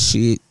from this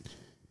shit.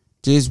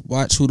 Just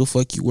watch who the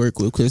fuck you work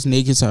with, because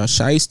niggas are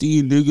shiesty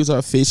and niggas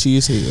are fishy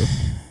as hell.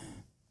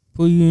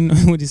 Pooh, you know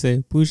what you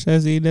say? Pooh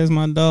Shiesty, that's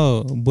my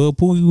dog. But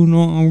Pooh, you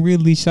know I'm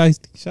really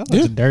shiesty. Shout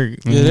out to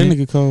Dirk, man. Yeah, that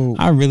nigga cold.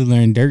 I really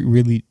learned Dirk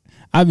really.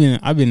 I've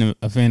been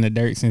a fan of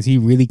Dirk since he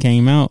really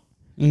came out,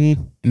 and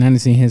I done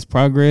seen his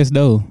progress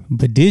though.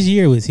 But this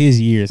year was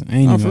his years. I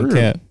ain't even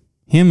cap.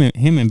 Him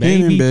and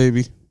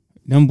Baby.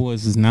 Them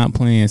boys was not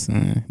playing,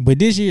 son. But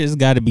this year it's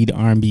got to be the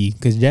R&B,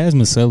 because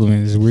Jasmine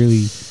Sullivan is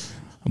really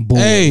a boy.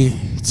 Hey,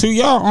 to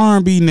y'all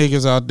R&B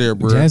niggas out there,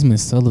 bro. Jasmine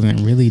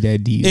Sullivan really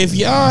that deep. If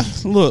y'all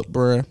look,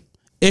 bro,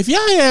 if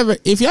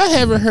y'all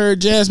haven't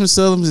heard Jasmine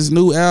Sullivan's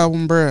new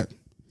album, bro,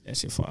 that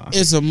shit fire.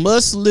 it's a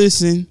must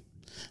listen,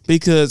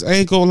 because I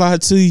ain't gonna lie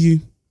to you,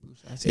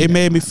 it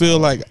made me feel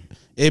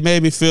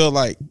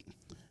like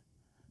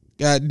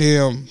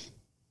goddamn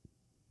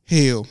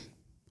hell.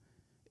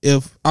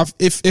 If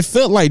it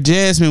felt like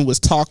Jasmine was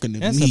talking to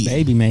That's me. a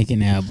baby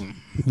making album.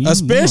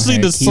 Especially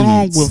the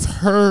song with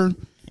her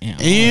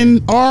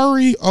and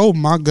Ari. Oh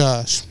my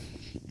gosh.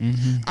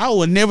 Mm-hmm. I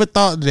would never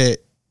thought that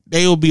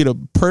they would be the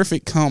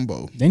perfect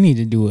combo. They need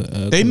to do a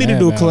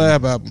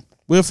collab album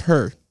with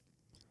her.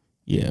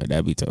 Yeah,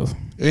 that'd be tough.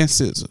 And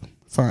SZA.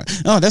 Fine.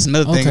 Oh, that's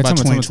another thing about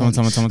 2020.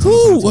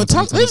 Let's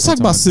talk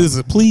about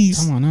SZA,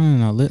 please. Come on,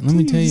 no. Let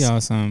me tell y'all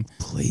something.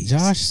 Please.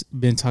 Josh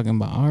been talking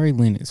about Ari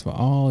Lennox for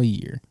all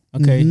year.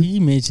 Okay, he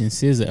mentioned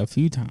SZA a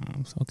few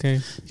times. Okay,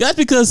 that's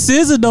because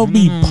SZA don't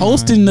be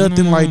posting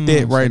nothing like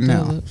that right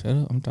now. Shut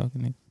up, I'm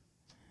talking to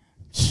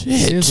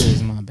shit. SZA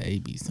is my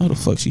baby. No, the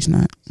fuck she's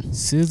not.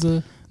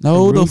 SZA.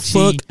 No, the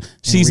fuck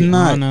she's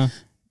not.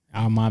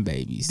 Are my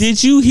babies.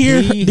 Did you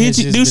hear?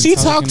 Do she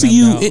talk to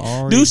you?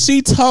 Do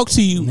she talk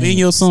to you in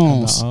your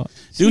songs?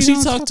 Do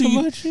she talk to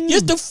you?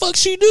 Yes, the fuck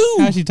she do.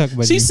 How she talk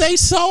about you? She say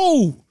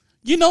so.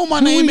 You know my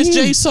name is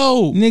J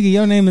Soul. Nigga,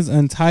 your name is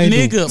Untitled.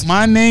 Nigga,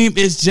 my name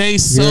is J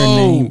Soul.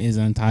 Your name is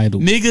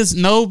Untitled. Niggas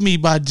know me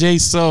by J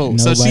Soul.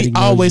 Nobody so she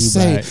always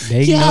say,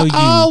 yeah,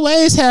 I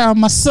always have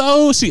my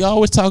soul. She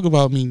always talk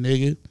about me,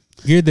 nigga.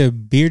 You're the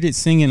bearded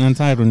singing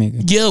Untitled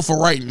nigga. Yeah, for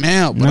right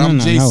now, but I'm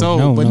J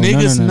Soul. But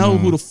niggas know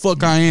who the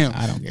fuck I am.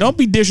 I don't care. Don't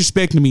be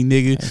disrespecting me,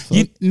 nigga.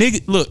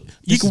 Nigga, look,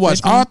 you can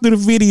watch all through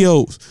the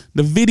videos.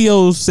 The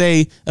videos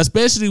say,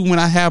 especially when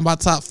I have my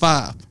top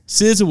 5,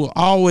 SZA will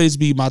always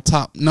be my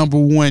top number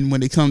 1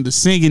 when it comes to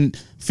singing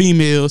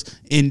females,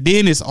 and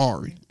then it's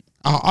Ari.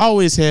 I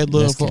always had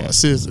love for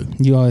SZA.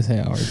 You always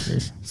had Ari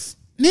first.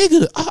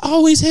 Nigga, I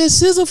always had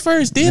SZA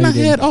first. Then I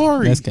had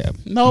Ari. That's cap.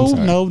 No.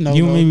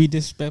 You want me to be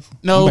disrespectful?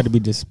 No. I'm about to be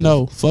disrespectful.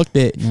 No, fuck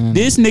that. No.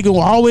 This nigga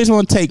will always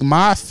want to take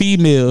my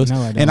females,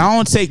 and I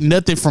don't take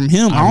nothing from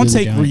him. I don't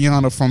take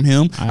Rihanna from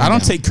him. I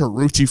don't take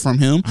Karrueche from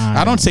him.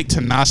 I don't take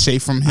Tinashe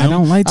from him. I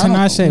don't like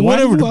Tinashe.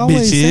 Whatever the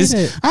bitch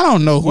is. I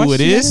don't know who it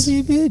is.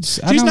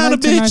 She's not a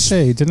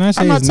bitch.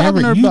 Tinashe is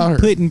never you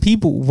putting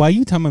people. While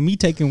you talking about me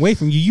taking away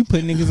from you, you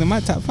put niggas in my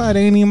top 5.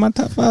 They ain't in my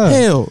top 5.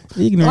 Hell,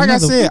 like I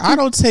said, I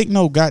don't take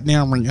no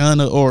goddamn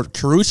Rihanna or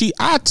Karrueche.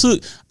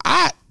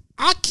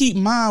 I keep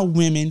my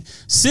women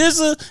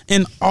SZA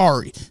and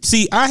Ari.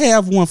 See, I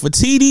have one for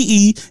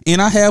TDE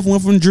and I have one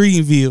from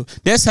Dreamville.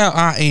 That's how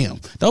I am.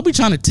 Don't be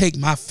trying to take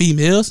my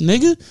females,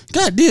 nigga.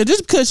 God damn,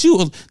 just because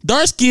you a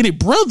dark-skinned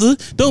brother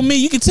don't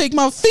mean you can take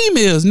my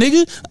females,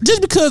 nigga.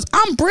 Just because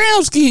I'm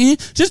brown-skinned,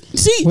 just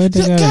see, god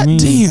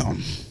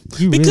damn.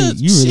 You really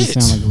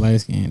sound like a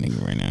light skinned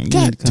nigga right now.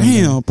 God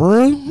damn,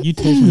 bro. You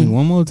touch me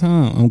one more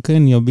time, I'm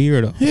cutting your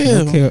beard off.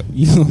 Hell.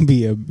 You gonna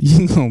be a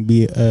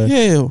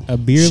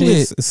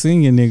beardless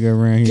singing nigga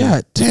around here.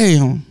 God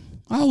damn.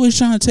 I always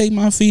trying to take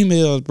my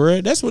females,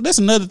 bro. That's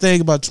another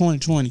thing about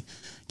 2020.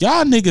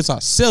 Y'all niggas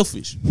are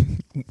selfish.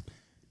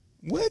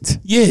 What?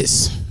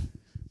 Yes.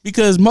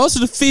 Because most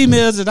of the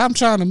females that I'm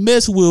trying to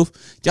mess with,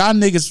 y'all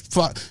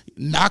niggas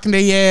knocking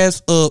their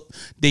ass up.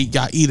 They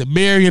got either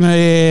marrying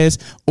her ass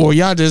or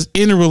y'all just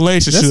in a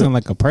relationship. That sound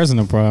like a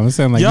personal problem. It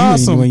sound like y'all you ain't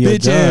some doing your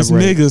bitch ass job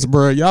right. niggas,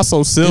 bro. Y'all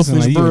so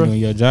selfish, like bro. You doing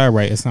your job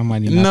right. It's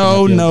somebody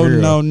No.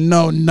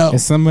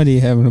 It's somebody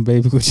having a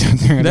baby with your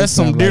girl. That's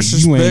some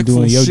disrespectful you ain't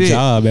doing your shit.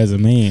 job as a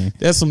man.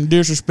 That's some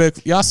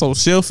disrespect. Y'all so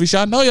selfish.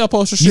 I know y'all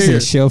supposed to share. You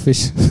said shellfish.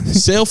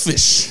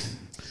 Selfish.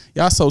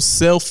 Y'all so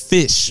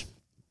selfish.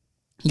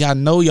 Y'all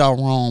know y'all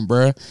wrong,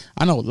 bruh.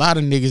 I know a lot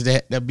of niggas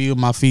that be with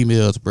my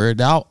females, bruh,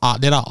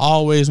 that I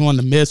always want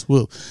to mess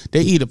with.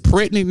 They either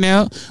pregnant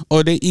now,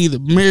 or they either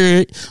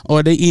married,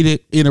 or they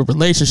either in a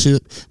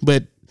relationship.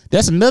 But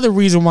that's another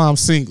reason why I'm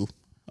single,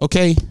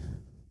 okay?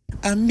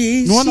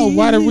 You want to know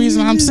why the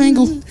reason I'm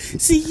single?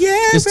 There's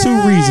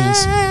 2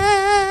 reasons.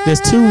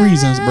 There's 2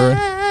 reasons,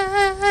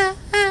 bruh.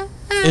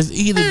 It's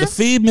either the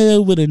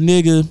female with a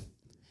nigga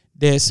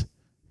that's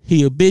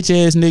he a bitch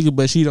ass nigga,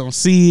 but she don't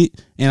see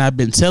it, and I've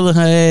been telling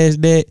her ass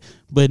that.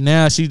 But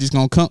now she just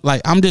gonna come.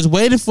 Like, I'm just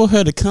waiting for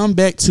her to come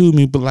back to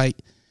me. But like,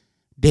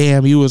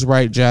 damn, you was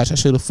right, Josh. I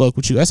should have fucked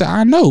with you. I said,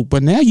 I know,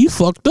 but now you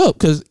fucked up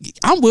because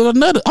I'm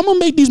gonna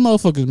make these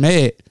motherfuckers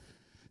mad.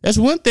 That's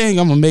one thing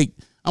I'm gonna make.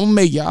 I'm gonna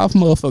make y'all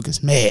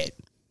motherfuckers mad.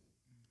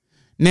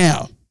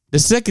 Now, the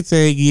second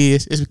thing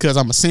is because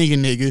I'm a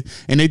singing nigga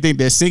and they think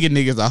that singing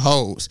niggas are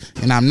hoes,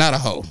 and I'm not a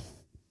hoe.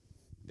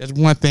 That's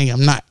one thing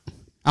I'm not.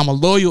 I'm a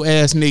loyal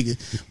ass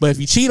nigga. But if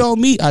you cheat on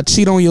me, I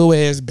cheat on your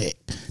ass back.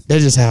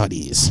 That's just how it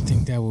is. I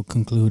think that will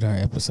conclude our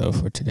episode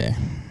for today.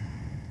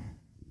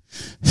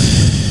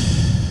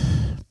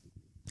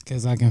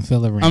 Because I can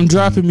feel it. I'm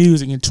dropping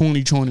music in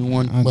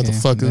 2021, okay,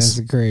 motherfuckers. That's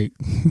great.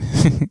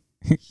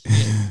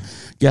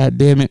 God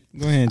damn it.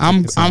 Go ahead.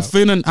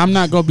 I'm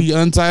not gonna be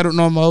untitled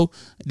no more.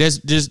 That's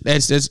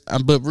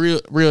but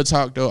real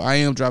talk though. I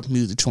am dropping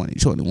music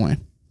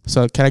 2021.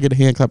 So can I get a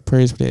hand clap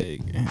praise for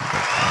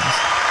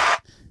that?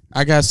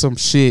 I got some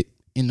shit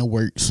in the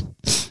works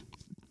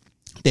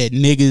that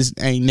niggas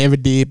ain't never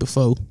did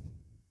before.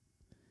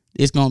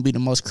 It's gonna be the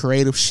most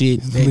creative shit.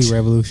 It's gonna be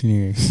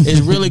revolutionary.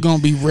 It's really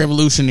gonna be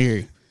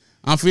revolutionary.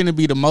 I'm finna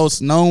be the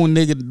most known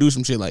nigga to do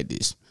some shit like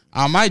this.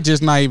 I might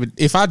just not even,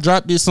 if I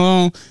drop this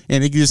song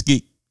and it just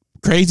get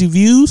crazy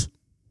views,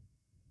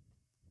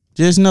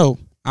 just know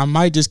I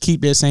might just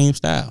keep that same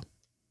style.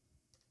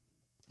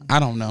 I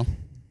don't know.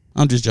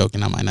 I'm just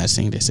joking. I might not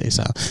sing that same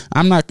style.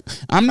 I'm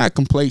not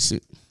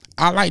complacent.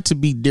 I like to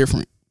be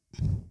different.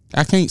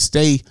 I can't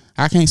stay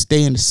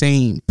in the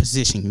same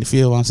position. You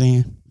feel what I'm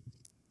saying?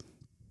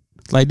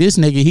 Like this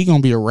nigga, he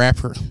gonna be a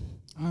rapper.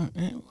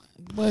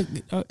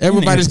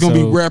 Everybody's gonna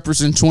be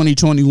rappers in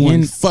 2021.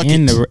 In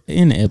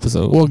the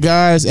episode. Well,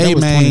 guys, hey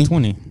man.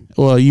 2020.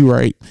 Well, you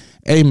right.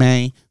 Hey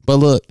man. But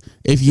look,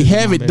 if you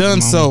haven't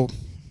done so,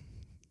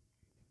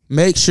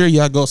 make sure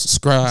y'all go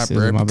subscribe,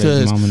 bro,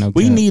 because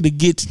we need to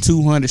get to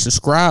 200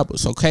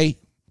 subscribers. Okay,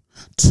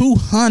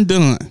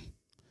 200.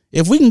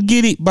 If we can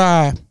get it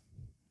by,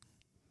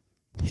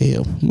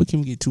 hell, we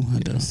can get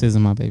 200. Scissor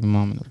my baby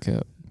mama, no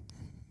cap.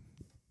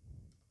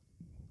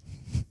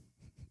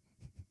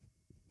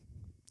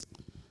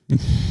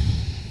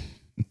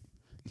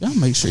 Y'all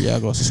make sure y'all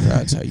go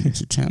subscribe to our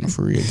YouTube channel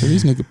for real, because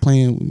this nigga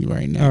playing with me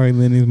right now. All right,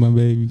 Lenny's my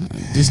baby.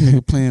 This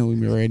nigga playing with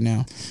me right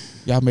now.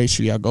 Y'all make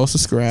sure y'all go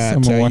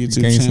subscribe to our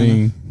YouTube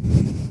channel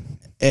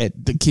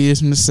at The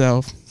Kids from the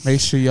South.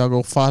 Make sure y'all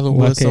go follow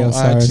us on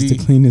IG. The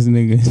cleanest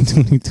nigga in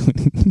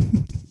 2020.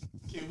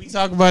 Can we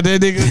talk about that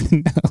nigga?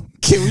 No.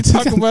 Can we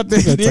talk about that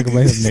nigga? Talk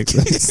about him next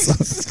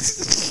episode.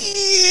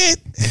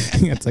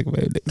 We gotta talk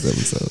about it next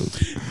episode.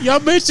 Y'all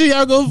make sure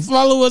y'all go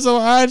follow us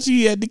on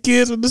IG at The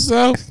Kids from the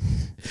South.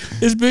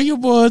 It's been your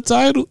boy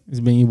Title. It's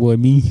been your boy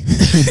me.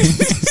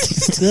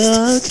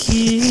 The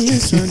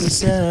Kids from the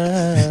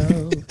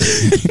South.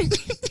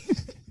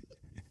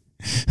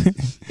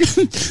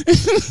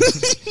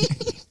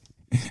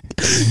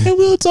 And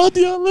we'll talk to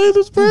y'all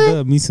later,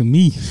 bro. Me some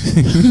me.